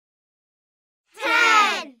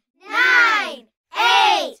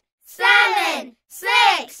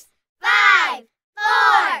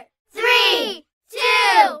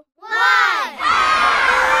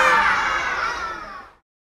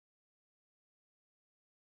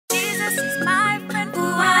Jesus is my friend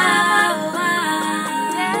forever.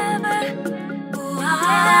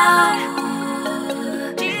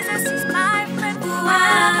 Jesus is my friend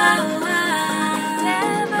forever.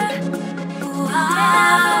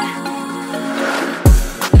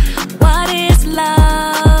 What is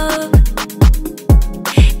love?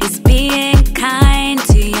 It's being kind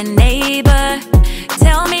to your neighbor.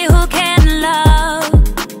 Tell me who can love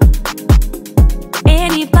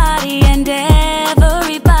anybody and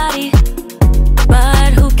everybody,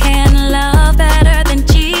 but who can love better than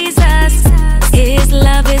Jesus? His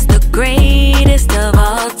love is the greatest of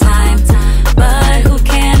all time, but who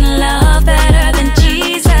can love better than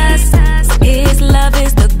Jesus? His love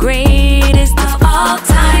is the greatest of all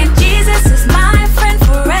time. Jesus is my friend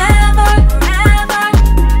forever.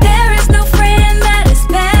 There is no friend that is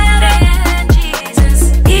better than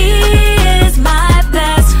Jesus. He is my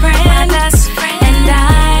best friend, and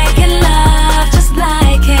I can love just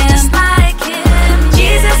like him.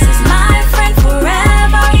 Jesus is my friend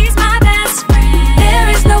forever. He's my best friend. There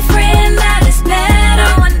is no friend that is better.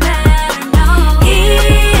 He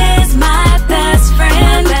is my best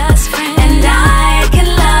friend, and I can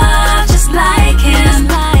love just like him.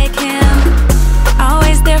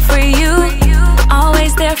 Always there for you,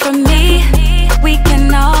 always there for me. We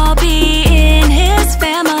can all be in his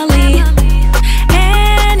family,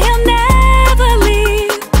 and he'll never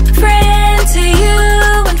leave. Friend to you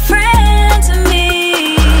and friend to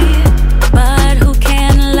me, but who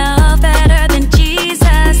can love better than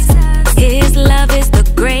Jesus? His love is the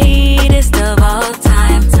greatest of all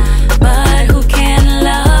time, but who can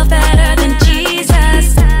love better than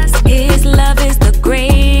Jesus? His love is the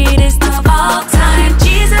greatest of all time.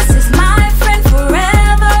 Jesus is my friend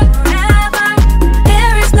forever.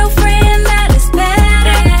 There is no friend that is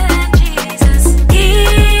better than Jesus. He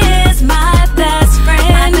is my best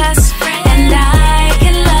friend, and I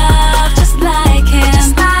can love just like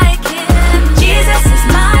him. Jesus is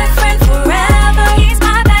my friend forever. He's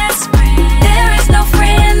my best friend. There is no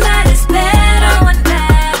friend that is better.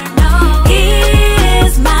 He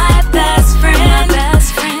is my best friend,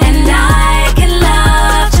 and I can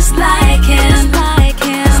love just like him.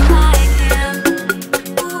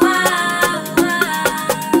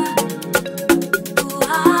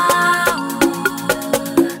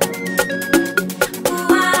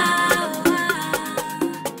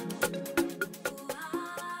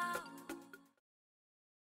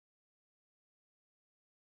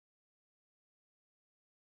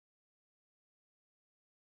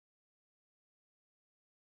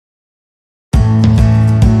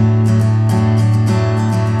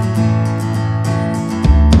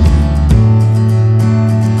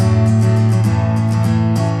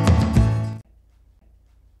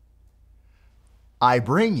 I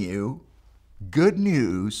bring you good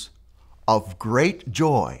news of great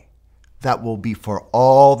joy that will be for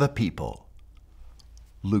all the people.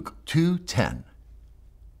 Luke 2:10.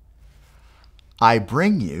 I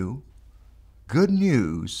bring you good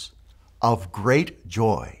news of great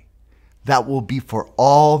joy that will be for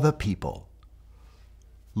all the people.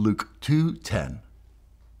 Luke 2:10.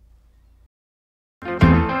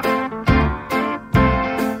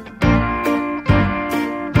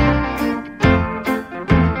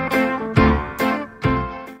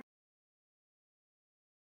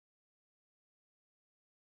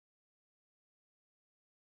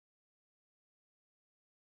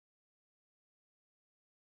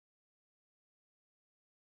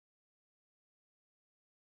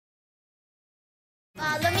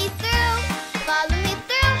 Follow me through, follow me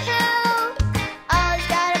through. Ollie's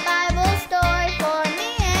got a Bible story for me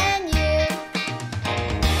and you.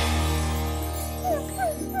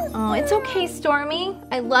 Oh, it's okay, Stormy.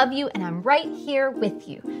 I love you and I'm right here with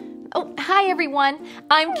you. Oh, hi everyone.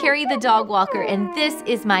 I'm Carrie the dog walker and this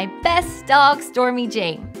is my best dog, Stormy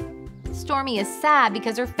Jane. Stormy is sad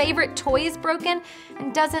because her favorite toy is broken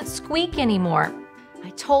and doesn't squeak anymore. I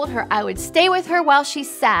told her I would stay with her while she's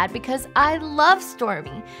sad because I love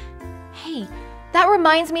Stormy. Hey, that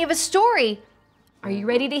reminds me of a story. Are you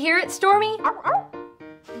ready to hear it, Stormy?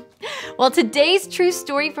 Well, today's true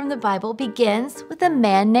story from the Bible begins with a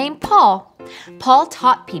man named Paul. Paul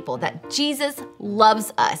taught people that Jesus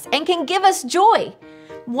loves us and can give us joy.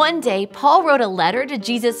 One day, Paul wrote a letter to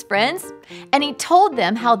Jesus' friends, and he told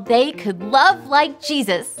them how they could love like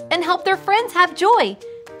Jesus and help their friends have joy.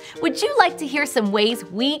 Would you like to hear some ways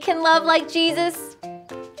we can love like Jesus?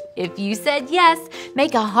 If you said yes,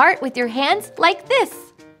 make a heart with your hands like this.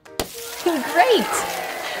 Great!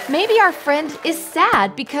 Maybe our friend is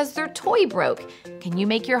sad because their toy broke. Can you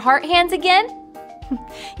make your heart hands again?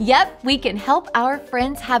 Yep, we can help our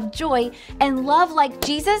friends have joy and love like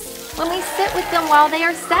Jesus when we sit with them while they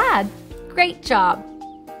are sad. Great job.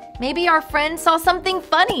 Maybe our friend saw something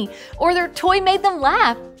funny or their toy made them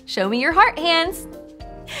laugh. Show me your heart hands.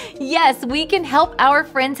 Yes, we can help our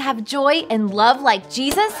friends have joy and love like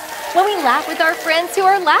Jesus when we laugh with our friends who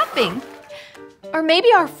are laughing. Or maybe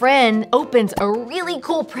our friend opens a really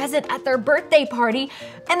cool present at their birthday party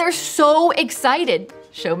and they're so excited.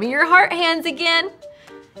 Show me your heart hands again.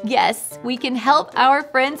 Yes, we can help our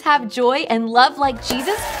friends have joy and love like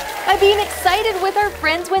Jesus by being excited with our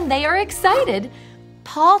friends when they are excited.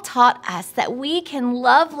 Paul taught us that we can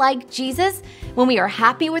love like Jesus when we are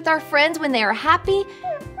happy with our friends when they are happy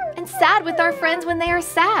and sad with our friends when they are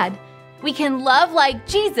sad. We can love like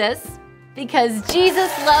Jesus because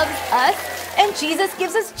Jesus loves us and Jesus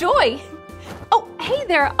gives us joy. Oh, hey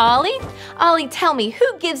there, Ollie. Ollie, tell me,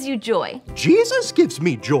 who gives you joy? Jesus gives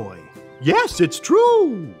me joy. Yes, it's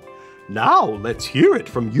true. Now let's hear it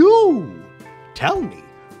from you. Tell me,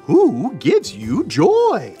 who gives you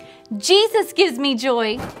joy? Jesus gives me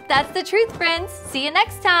joy. That's the truth, friends. See you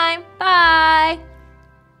next time. Bye.